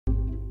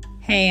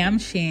Hey, I'm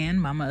Shan,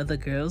 mama of the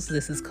girls.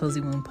 This is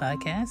Cozy Womb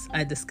Podcast.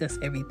 I discuss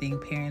everything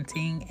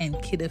parenting and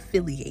kid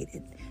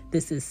affiliated.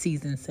 This is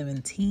season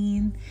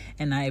 17,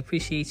 and I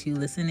appreciate you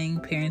listening.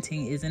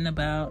 Parenting isn't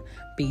about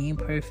being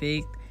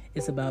perfect.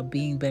 It's about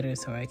being better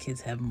so our kids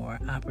have more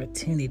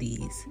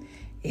opportunities.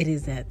 It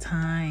is that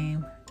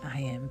time. I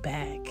am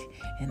back,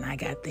 and I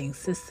got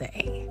things to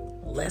say.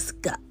 Let's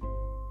go.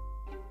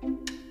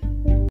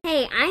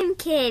 Hey, I'm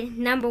kid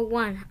number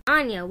 1,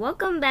 Anya.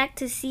 Welcome back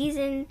to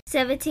season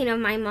 17 of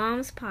my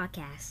mom's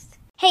podcast.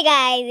 Hey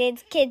guys,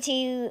 it's kid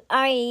 2,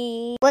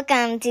 Ari.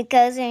 Welcome to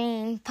Cozy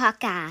Womb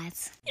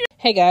Podcast.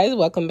 Hey guys,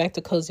 welcome back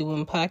to Cozy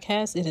Womb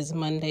Podcast. It is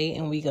Monday,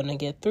 and we're going to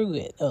get through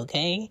it,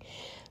 okay?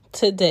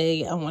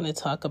 Today, I want to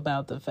talk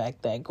about the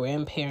fact that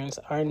grandparents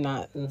are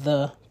not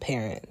the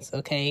parents,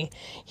 okay?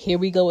 Here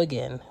we go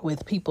again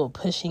with people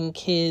pushing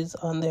kids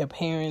on their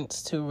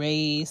parents to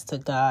raise, to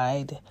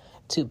guide,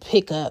 to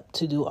pick up,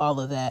 to do all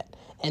of that,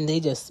 and they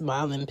just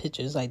smile in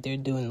pictures like they're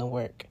doing the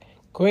work.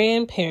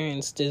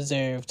 Grandparents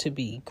deserve to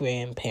be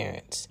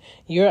grandparents.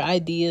 Your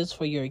ideas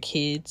for your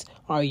kids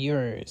are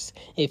yours.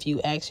 If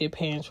you ask your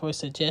parents for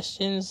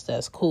suggestions,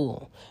 that's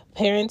cool.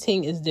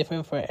 Parenting is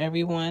different for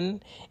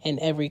everyone and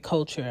every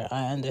culture.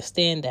 I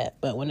understand that.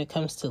 But when it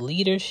comes to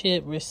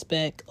leadership,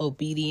 respect,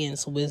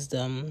 obedience,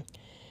 wisdom,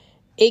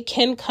 it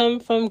can come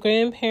from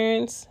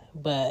grandparents,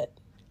 but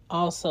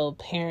also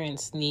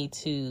parents need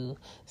to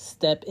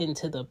step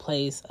into the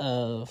place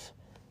of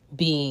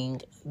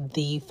being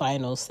the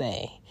final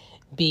say,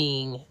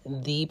 being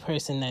the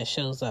person that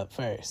shows up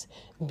first,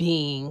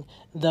 being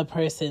the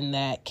person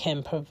that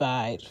can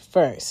provide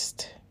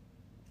first.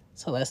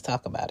 So let's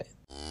talk about it.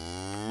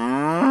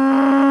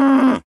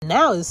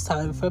 Now it's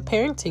time for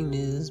parenting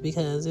news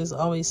because there's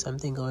always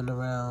something going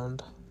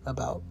around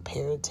about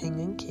parenting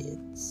and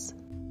kids.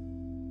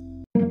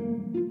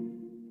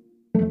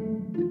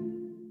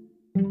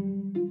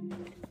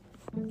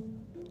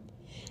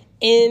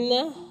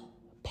 In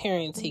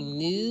parenting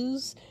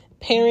news,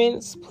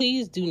 parents,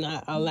 please do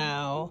not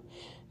allow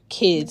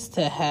kids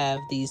to have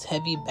these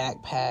heavy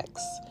backpacks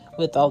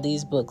with all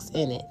these books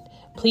in it.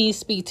 Please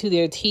speak to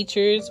their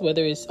teachers,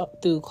 whether it's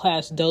through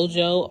Class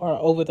Dojo or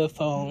over the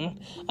phone,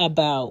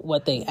 about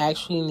what they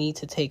actually need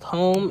to take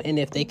home and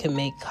if they can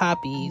make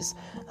copies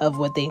of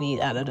what they need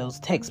out of those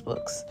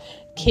textbooks.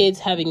 Kids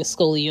having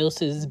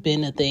scoliosis has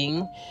been a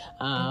thing.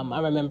 I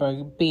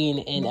remember being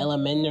in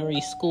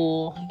elementary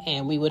school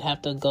and we would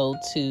have to go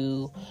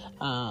to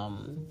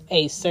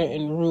a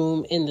certain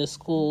room in the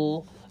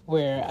school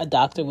where a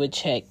doctor would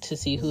check to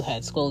see who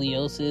had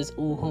scoliosis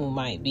or who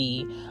might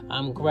be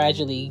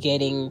gradually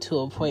getting to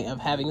a point of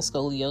having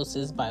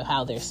scoliosis by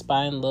how their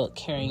spine looked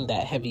carrying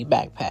that heavy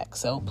backpack.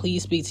 So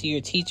please speak to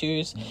your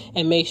teachers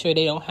and make sure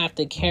they don't have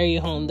to carry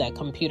home that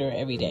computer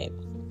every day.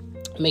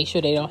 Make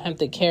sure they don't have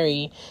to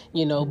carry,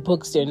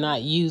 books they're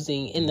not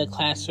using in the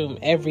classroom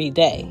every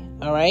day.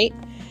 All right?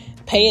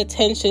 Pay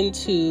attention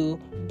to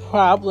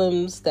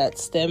problems that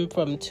stem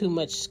from too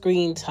much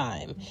screen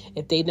time.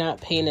 If they're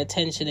not paying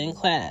attention in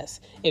class,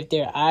 if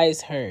their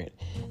eyes hurt,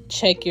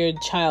 check your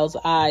child's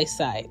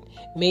eyesight.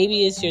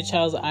 Maybe it's your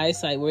child's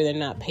eyesight where they're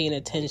not paying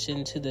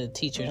attention to the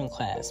teacher in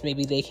class.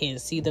 Maybe they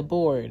can't see the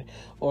board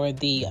or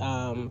the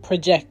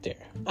projector.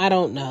 I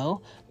don't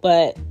know,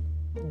 but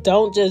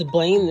don't just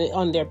blame it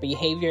on their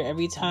behavior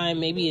every time.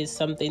 Maybe it's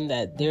something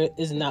that there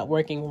is not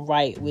working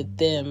right with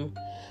them,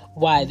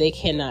 why they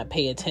cannot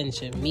pay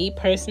attention. Me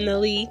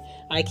personally,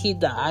 I keep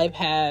the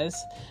iPads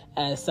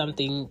as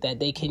something that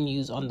they can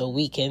use on the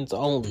weekends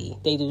only.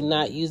 They do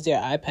not use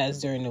their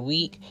iPads during the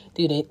week.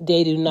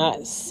 They do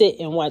not sit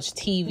and watch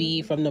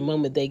TV from the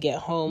moment they get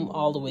home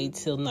all the way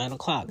till 9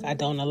 o'clock. I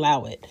don't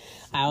allow it.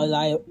 I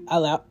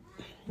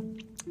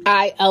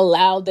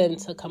allow them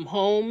to come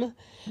home,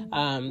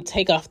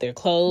 take off their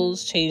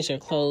clothes, change their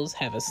clothes,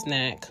 have a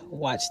snack,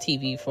 watch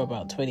TV for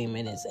about 20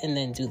 minutes, and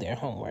then do their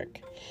homework.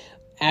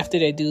 After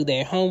they do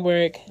their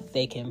homework,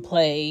 they can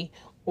play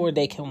or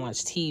they can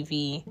watch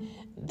TV.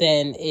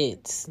 Then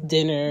it's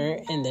dinner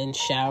and then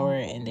shower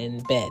and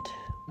then bed.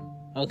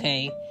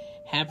 Okay?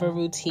 Have a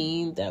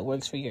routine that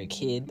works for your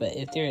kid, but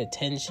if their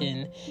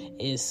attention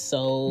is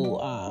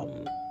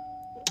so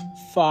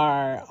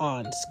far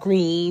on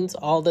screens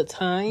all the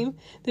time,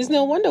 there's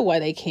no wonder why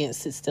they can't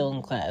sit still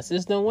in class.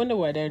 There's no wonder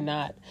why they're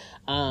not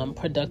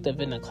productive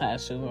in the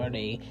classroom or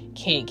they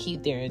can't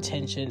keep their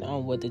attention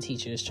on what the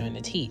teacher is trying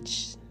to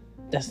teach.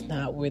 That's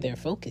not where their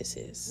focus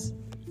is.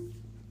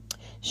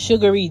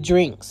 Sugary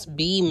drinks.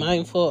 Be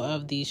mindful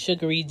of the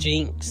sugary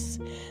drinks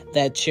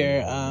that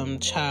your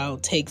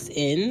child takes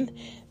in.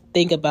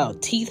 Think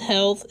about teeth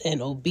health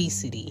and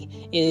obesity.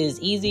 It is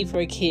easy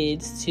for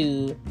kids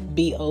to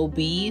be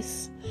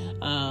obese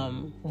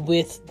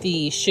with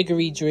the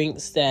sugary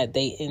drinks that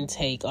they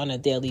intake on a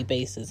daily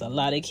basis. A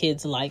lot of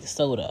kids like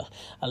soda.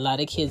 A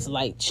lot of kids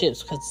like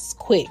chips because it's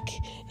quick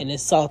and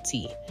it's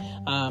salty.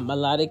 A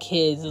lot of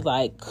kids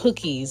like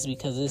cookies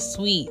because it's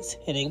sweet,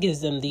 and it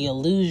gives them the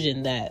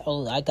illusion that,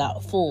 oh, I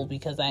got full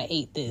because I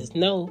ate this.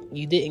 No,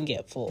 you didn't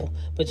get full,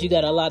 but you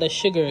got a lot of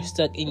sugar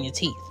stuck in your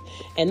teeth.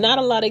 And not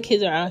a lot of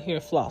kids are out here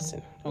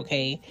flossing,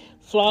 okay?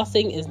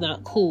 Flossing is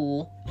not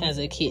cool as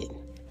a kid,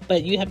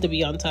 but you have to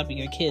be on top of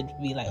your kid to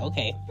be like,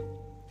 okay,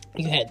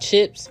 you had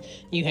chips,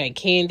 you had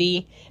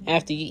candy.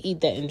 After you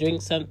eat that and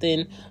drink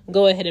something,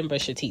 go ahead and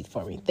brush your teeth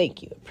for me.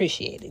 Thank you.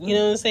 Appreciate it. You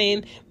know what I'm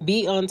saying?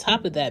 Be on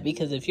top of that,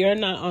 because if you're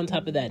not on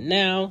top of that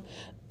now,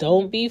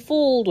 don't be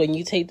fooled when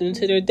you take them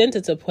to their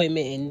dentist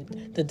appointment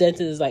and the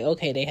dentist is like,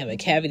 okay, they have a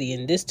cavity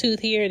in this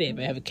tooth here, they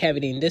have a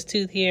cavity in this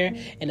tooth here,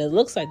 and it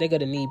looks like they're going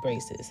to need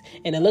braces,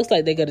 and it looks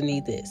like they're going to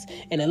need this,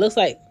 and it looks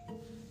like,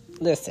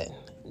 listen,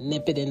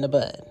 nip it in the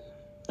bud.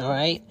 All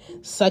right?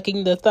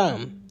 Sucking the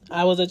thumb.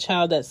 I was a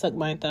child that sucked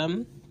my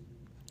thumb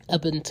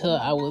up until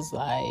I was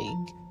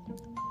like,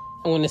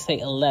 I want to say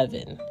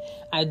 11.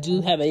 I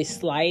do have a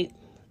slight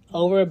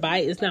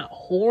overbite. It's not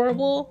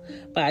horrible,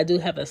 but I do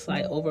have a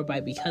slight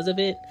overbite because of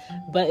it.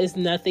 But it's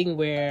nothing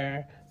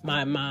where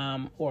my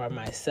mom or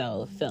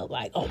myself felt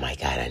like, oh my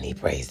God, I need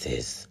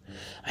braces.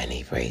 I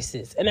need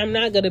braces. And I'm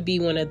not going to be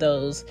one of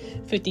those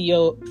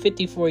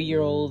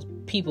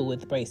 54-year-old people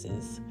with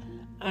braces.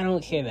 I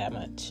don't care that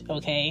much,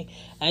 okay?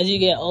 As you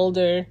get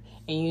older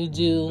and you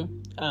do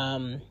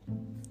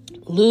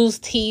lose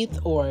teeth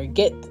or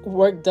get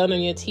work done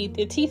on your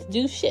teeth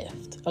do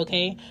shift,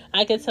 okay?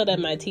 I could tell that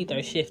my teeth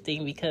are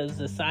shifting because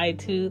the side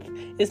tooth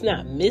is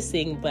not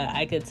missing, but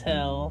I could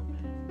tell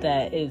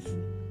that it's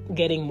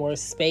getting more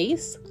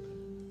space.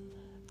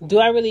 Do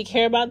I really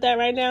care about that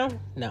right now?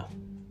 No.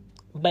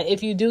 But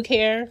if you do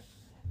care,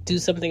 do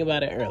something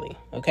about it early,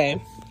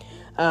 okay?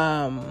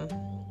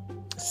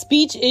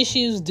 Speech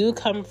issues do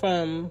come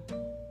from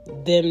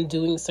them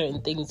doing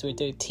certain things with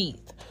their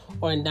teeth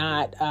or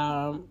not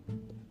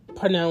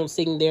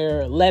pronouncing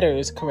their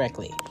letters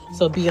correctly.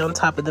 So be on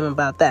top of them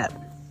about that.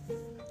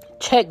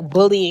 Check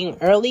bullying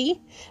early,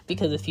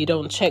 because if you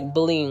don't check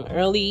bullying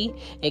early,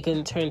 it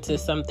can turn to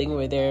something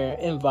where they're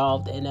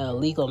involved in a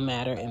legal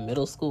matter in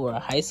middle school or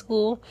high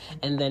school,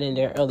 and then in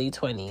their early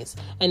 20s.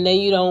 And then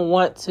you don't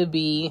want to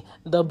be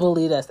the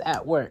bully that's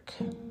at work,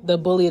 the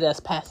bully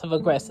that's passive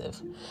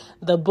aggressive,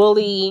 the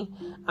bully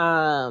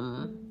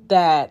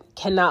that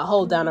cannot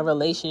hold down a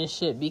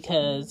relationship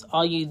because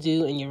all you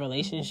do in your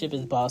relationship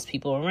is boss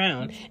people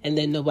around, and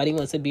then nobody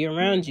wants to be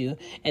around you.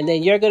 And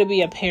then you're going to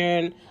be a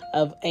parent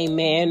of a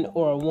man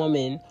or a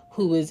woman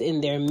who is in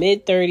their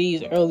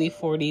mid-30s, early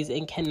 40s,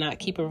 and cannot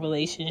keep a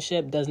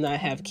relationship, does not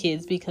have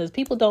kids because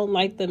people don't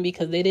like them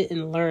because they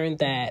didn't learn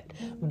that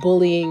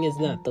bullying is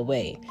not the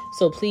way.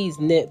 So please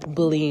nip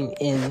bullying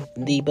in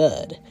the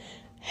bud.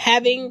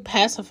 Having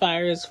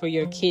pacifiers for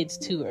your kids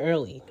too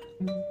early.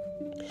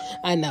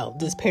 I know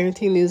this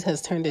parenting news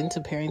has turned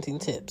into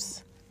parenting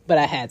tips, but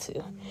I had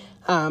to.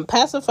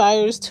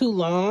 Pacifiers too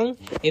long.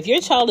 If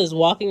your child is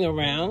walking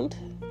around,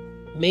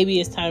 maybe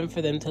it's time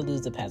for them to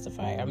lose the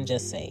pacifier. I'm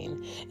just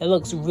saying. It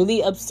looks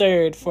really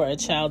absurd for a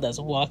child that's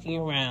walking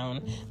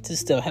around to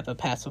still have a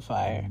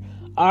pacifier.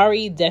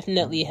 Ari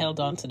definitely held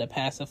on to the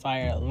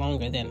pacifier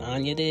longer than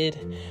Anya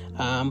did.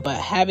 But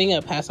having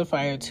a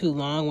pacifier too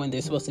long when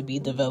they're supposed to be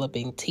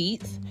developing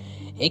teeth,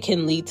 it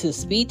can lead to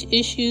speech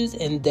issues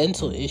and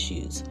dental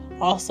issues.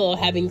 Also,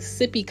 having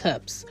sippy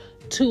cups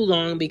too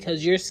long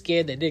because you're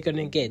scared that they're going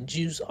to get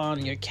juice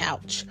on your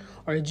couch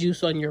or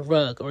juice on your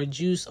rug or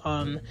juice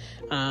on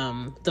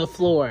the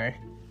floor.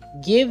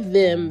 Give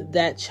them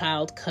that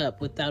child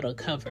cup without a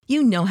cover.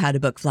 You know how to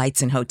book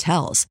flights and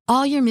hotels.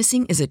 All you're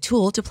missing is a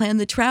tool to plan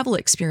the travel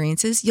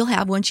experiences you'll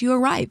have once you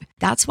arrive.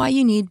 That's why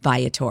you need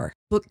Viator.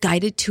 Book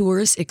guided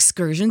tours,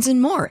 excursions,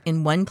 and more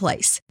in one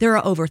place. There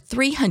are over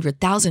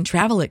 300,000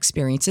 travel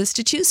experiences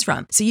to choose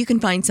from, so you can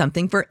find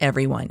something for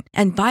everyone.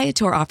 And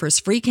Viator offers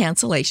free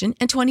cancellation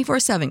and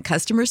 24/7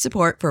 customer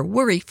support for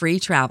worry-free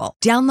travel.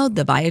 Download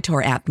the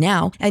Viator app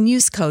now and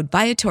use code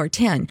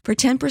Viator10 for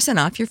 10%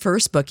 off your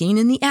first booking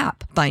in the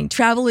app. Find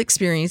travel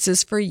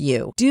experiences for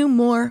you. Do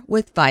more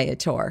with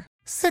Viator.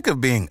 Sick of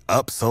being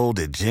upsold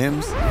at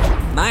gyms?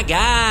 My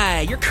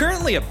guy, you're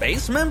currently a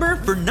base member?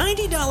 For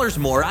 $90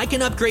 more, I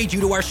can upgrade you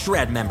to our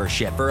Shred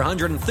membership. For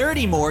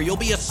 $130 more, you'll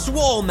be a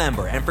Swole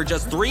member. And for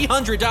just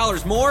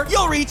 $300 more,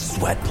 you'll reach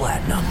Sweat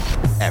Platinum.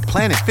 At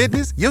Planet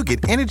Fitness, you'll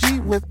get energy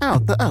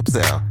without the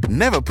upsell.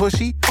 Never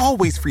pushy,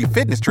 always free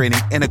fitness training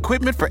and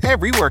equipment for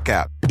every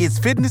workout. It's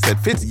fitness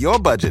that fits your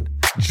budget.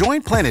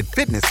 Join Planet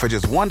Fitness for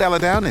just $1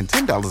 down and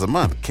 $10 a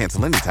month.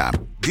 Cancel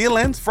anytime. Deal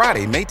ends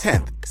Friday, May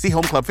 10th. See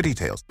Home Club for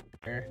details.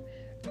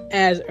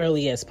 As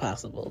early as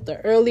possible. The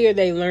earlier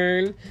they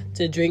learn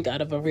to drink out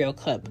of a real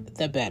cup,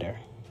 the better.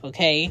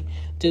 Okay?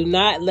 Do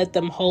not let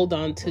them hold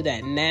on to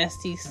that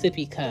nasty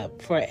sippy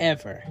cup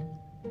forever.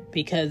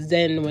 Because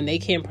then when they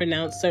can't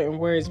pronounce certain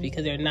words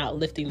because they're not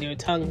lifting their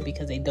tongue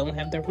because they don't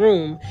have the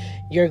room,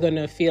 you're going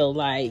to feel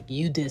like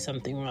you did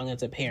something wrong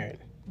as a parent.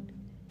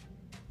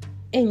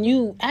 And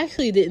you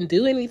actually didn't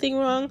do anything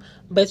wrong,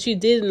 but you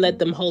didn't let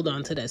them hold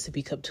on to that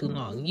sippy cup too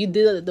long. You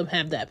did let them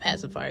have that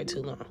pacifier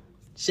too long.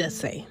 Just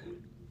saying.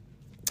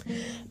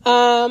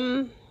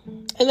 And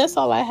that's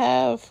all I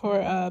have for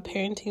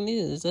parenting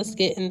news. Let's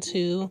get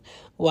into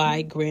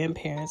why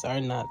grandparents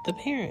are not the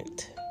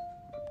parent.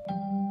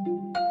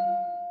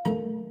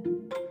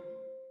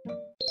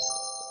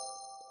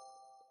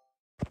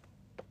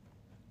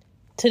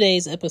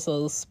 Today's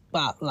episode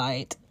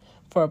spotlight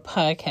for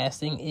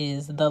podcasting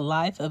is The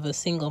Life of a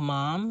Single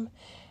Mom.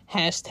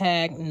 #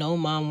 No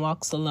Mom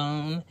Walks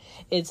Alone.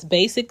 It's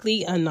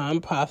basically a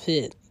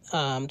nonprofit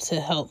to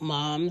help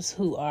moms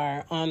who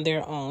are on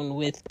their own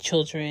with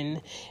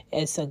children.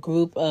 It's a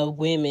group of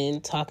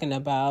women talking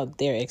about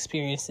their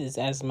experiences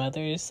as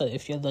mothers. So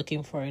if you're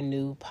looking for a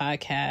new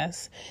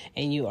podcast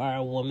and you are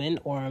a woman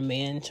or a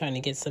man trying to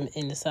get some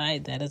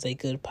insight, that is a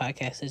good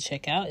podcast to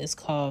check out. It's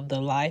called The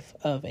Life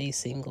of a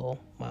Single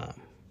Mom.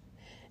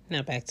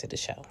 Now back to the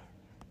show.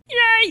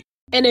 Yay!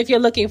 And if you're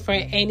looking for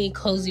any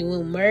Cozy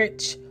Womb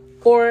merch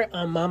or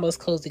on Mama's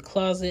Cozy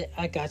Closet,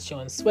 I got you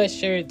on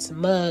sweatshirts,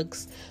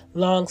 mugs,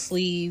 long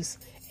sleeves,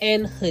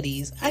 and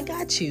hoodies. I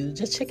got you.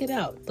 Just check it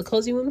out. The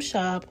Cozy Womb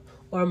Shop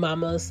or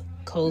Mama's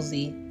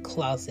Cozy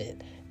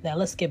Closet. Now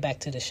let's get back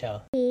to the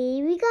show.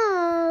 Here we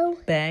go.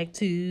 Back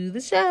to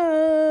the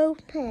show.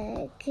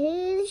 Back to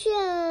the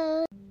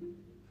show.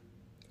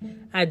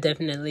 I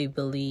definitely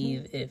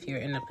believe if you're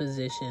in a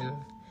position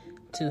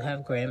to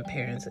have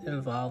grandparents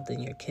involved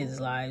in your kids'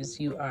 lives,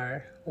 you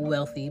are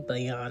wealthy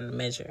beyond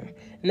measure.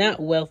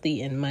 Not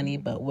wealthy in money,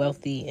 but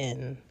wealthy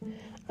in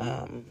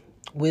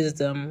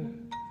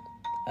wisdom,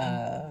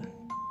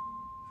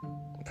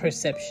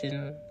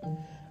 perception.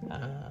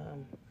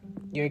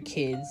 Your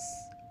kids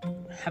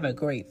have a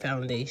great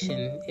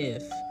foundation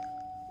if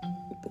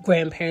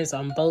grandparents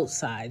on both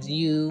sides,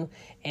 you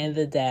and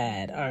the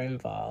dad, are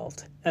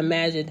involved.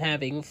 Imagine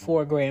having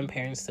 4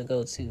 grandparents to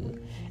go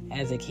to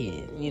as a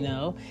kid,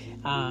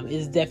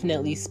 It's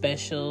definitely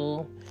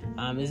special.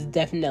 It's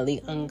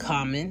definitely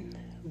uncommon.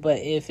 But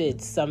if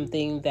it's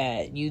something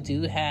that you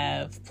do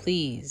have,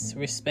 please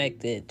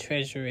respect it,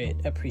 treasure it,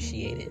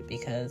 appreciate it,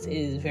 because it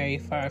is very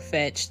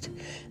far-fetched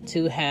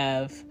to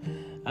have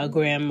a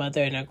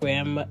grandmother and a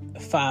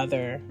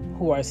grandfather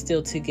who are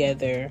still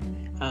together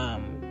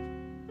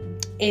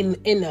in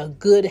a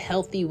good,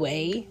 healthy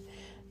way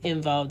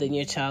involved in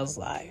your child's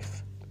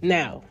life.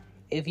 Now,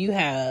 if you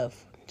have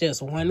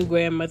just one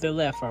grandmother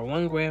left or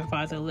one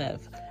grandfather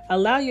left,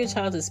 allow your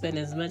child to spend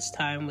as much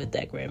time with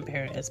that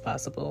grandparent as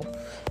possible.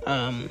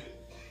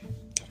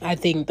 I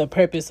think the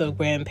purpose of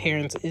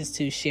grandparents is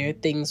to share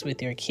things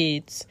with your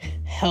kids,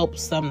 help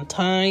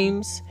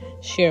sometimes,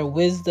 share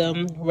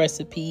wisdom,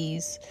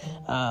 recipes,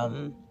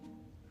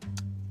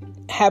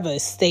 have a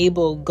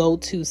stable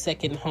go-to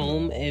second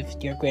home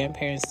if your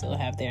grandparents still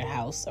have their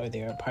house or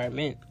their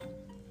apartment.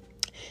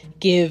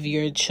 Give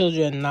your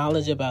children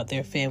knowledge about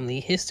their family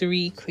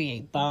history,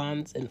 create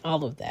bonds, and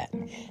all of that.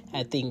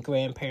 I think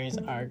grandparents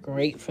are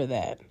great for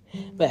that.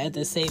 But at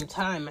the same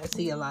time, I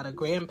see a lot of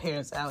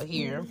grandparents out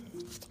here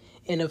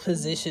in a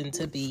position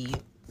to be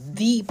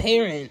the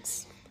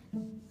parents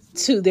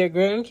to their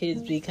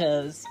grandkids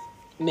because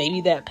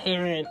maybe that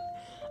parent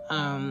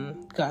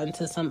got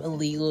into some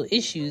illegal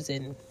issues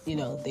and,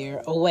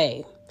 they're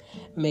away.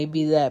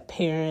 Maybe that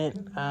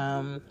parent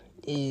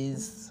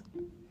is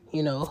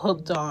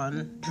hooked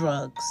on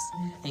drugs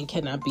and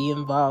cannot be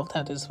involved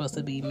how they're supposed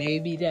to be.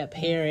 Maybe that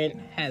parent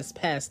has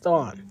passed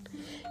on.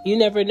 You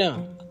never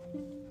know.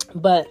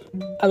 But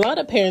a lot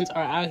of parents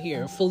are out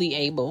here fully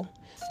able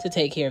to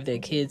take care of their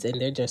kids and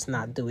they're just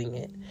not doing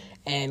it.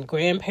 And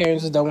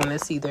grandparents don't want to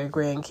see their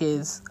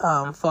grandkids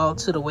fall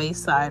to the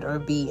wayside or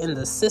be in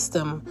the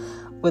system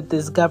with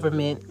this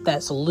government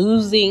that's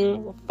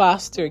losing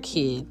foster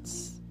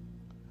kids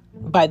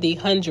by the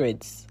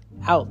hundreds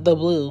out the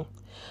blue.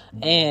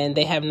 And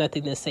they have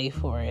nothing to say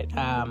for it.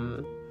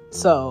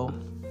 So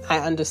I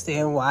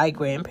understand why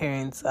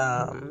grandparents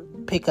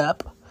pick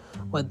up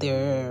what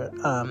their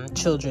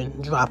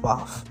children drop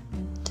off.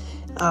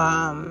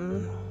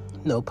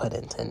 No pun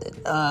intended.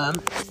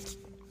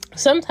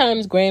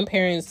 Sometimes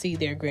grandparents see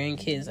their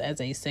grandkids as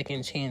a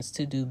second chance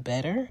to do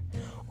better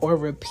or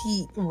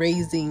repeat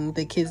raising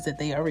the kids that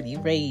they already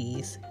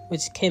raised,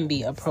 which can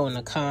be a pro and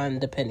a con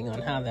depending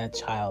on how that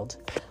child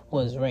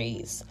was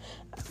raised.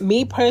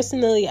 Me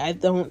personally, I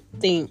don't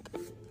think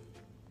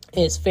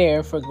it's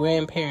fair for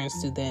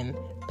grandparents to then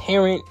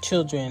parent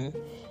children,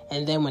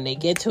 and then when they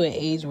get to an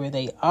age where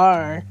they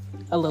are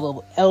a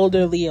little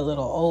elderly, a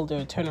little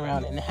older, turn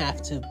around and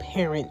have to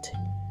parent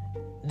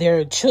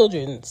their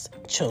children's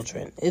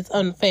children. It's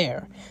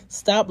unfair.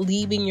 Stop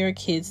leaving your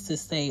kids to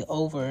stay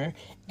over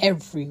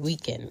every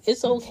weekend.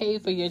 It's okay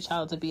for your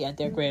child to be at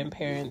their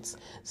grandparents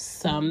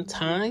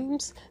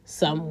sometimes,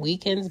 some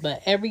weekends,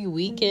 but every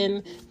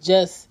weekend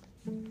just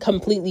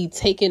completely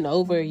taking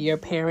over your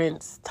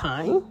parents'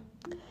 time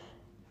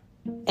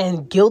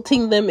and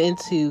guilting them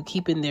into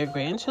keeping their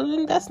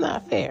grandchildren, that's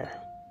not fair.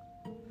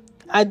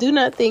 I do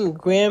not think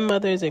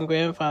grandmothers and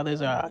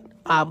grandfathers are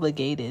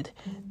obligated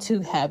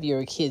to have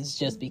your kids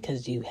just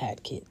because you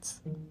had kids.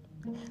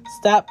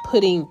 Stop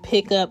putting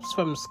pickups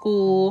from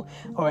school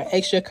or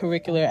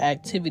extracurricular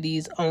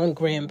activities on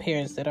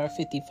grandparents that are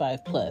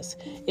 55 plus.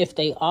 If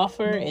they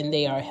offer and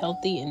they are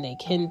healthy and they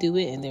can do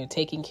it and they're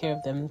taking care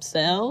of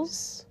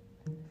themselves,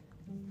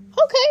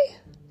 okay.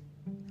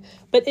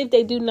 But if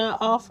they do not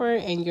offer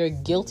and you're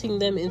guilting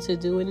them into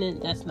doing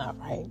it, that's not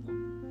right.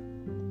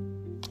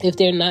 If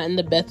they're not in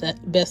the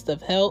best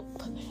of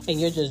health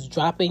and you're just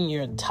dropping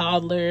your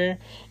toddler,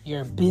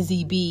 your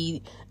busy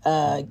bee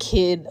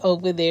kid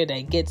over there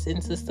that gets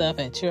into stuff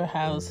at your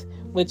house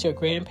with your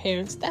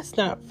grandparents, that's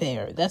not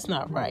fair. That's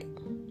not right.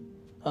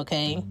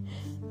 Okay?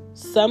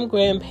 Some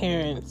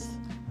grandparents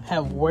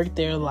have worked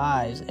their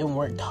lives and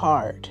worked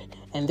hard,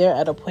 and they're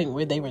at a point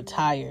where they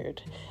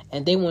retired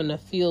and they want to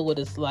feel what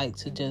it's like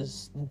to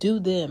just do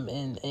them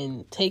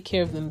and take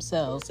care of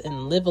themselves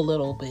and live a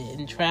little bit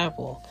and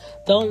travel.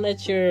 Don't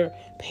let your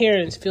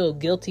parents feel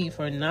guilty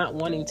for not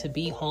wanting to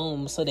be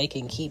home so they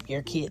can keep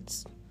your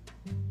kids.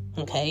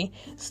 Okay?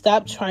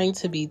 Stop trying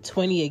to be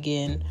 20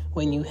 again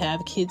when you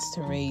have kids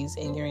to raise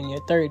and you're in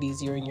your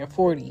 30s, you're in your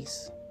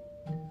 40s.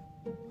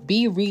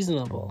 Be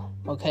reasonable,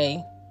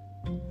 okay?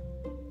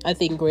 I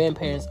think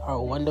grandparents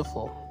are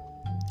wonderful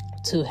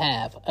to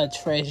have, a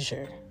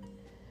treasure.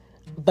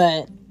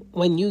 But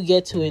when you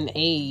get to an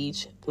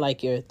age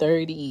like your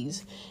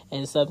 30s,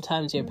 and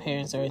sometimes your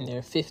parents are in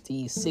their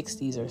 50s,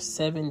 60s, or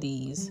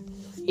 70s,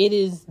 it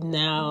is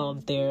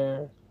now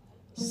their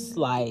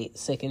slight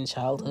second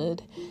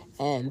childhood.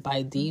 And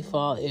by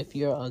default, if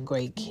you're a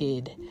great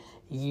kid,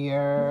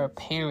 your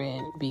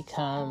parent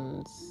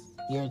becomes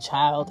your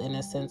child in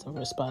a sense of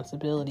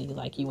responsibility.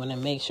 Like, you want to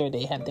make sure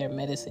they have their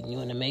medicine. You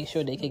want to make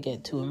sure they can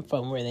get to and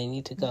from where they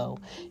need to go.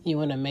 You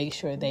want to make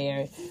sure they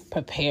are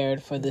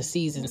prepared for the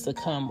seasons to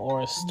come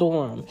or a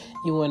storm.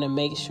 You want to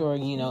make sure,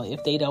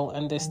 if they don't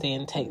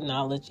understand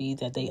technology,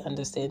 that they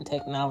understand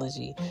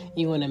technology.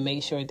 You want to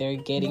make sure they're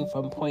getting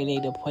from point A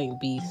to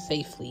point B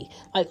safely.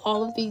 Like,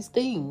 all of these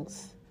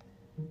things.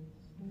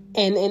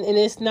 And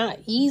it's not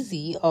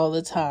easy all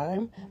the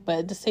time, but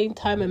at the same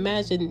time,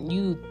 imagine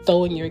you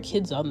throwing your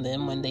kids on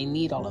them when they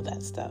need all of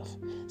that stuff.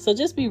 So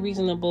just be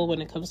reasonable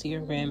when it comes to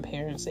your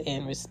grandparents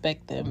and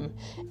respect them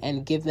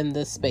and give them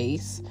the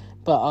space,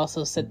 but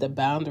also set the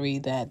boundary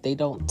that they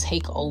don't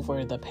take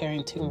over the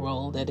parenting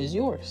role that is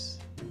yours.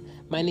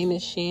 My name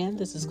is Shan.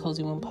 This is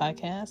Cozy Womb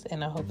Podcast,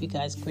 and I hope you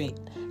guys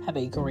have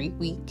a great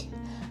week.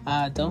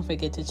 Don't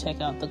forget to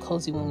check out the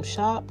Cozy Womb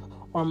shop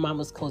or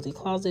Mama's Cozy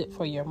Closet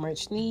for your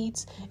merch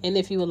needs. And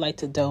if you would like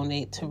to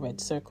donate to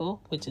Red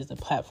Circle, which is the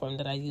platform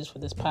that I use for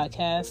this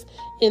podcast,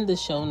 in the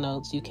show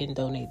notes, you can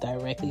donate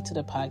directly to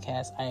the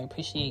podcast. I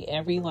appreciate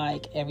every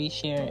like, every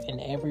share, and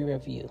every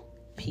review.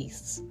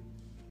 Peace.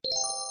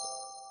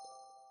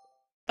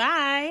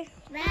 Bye.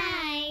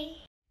 Bye.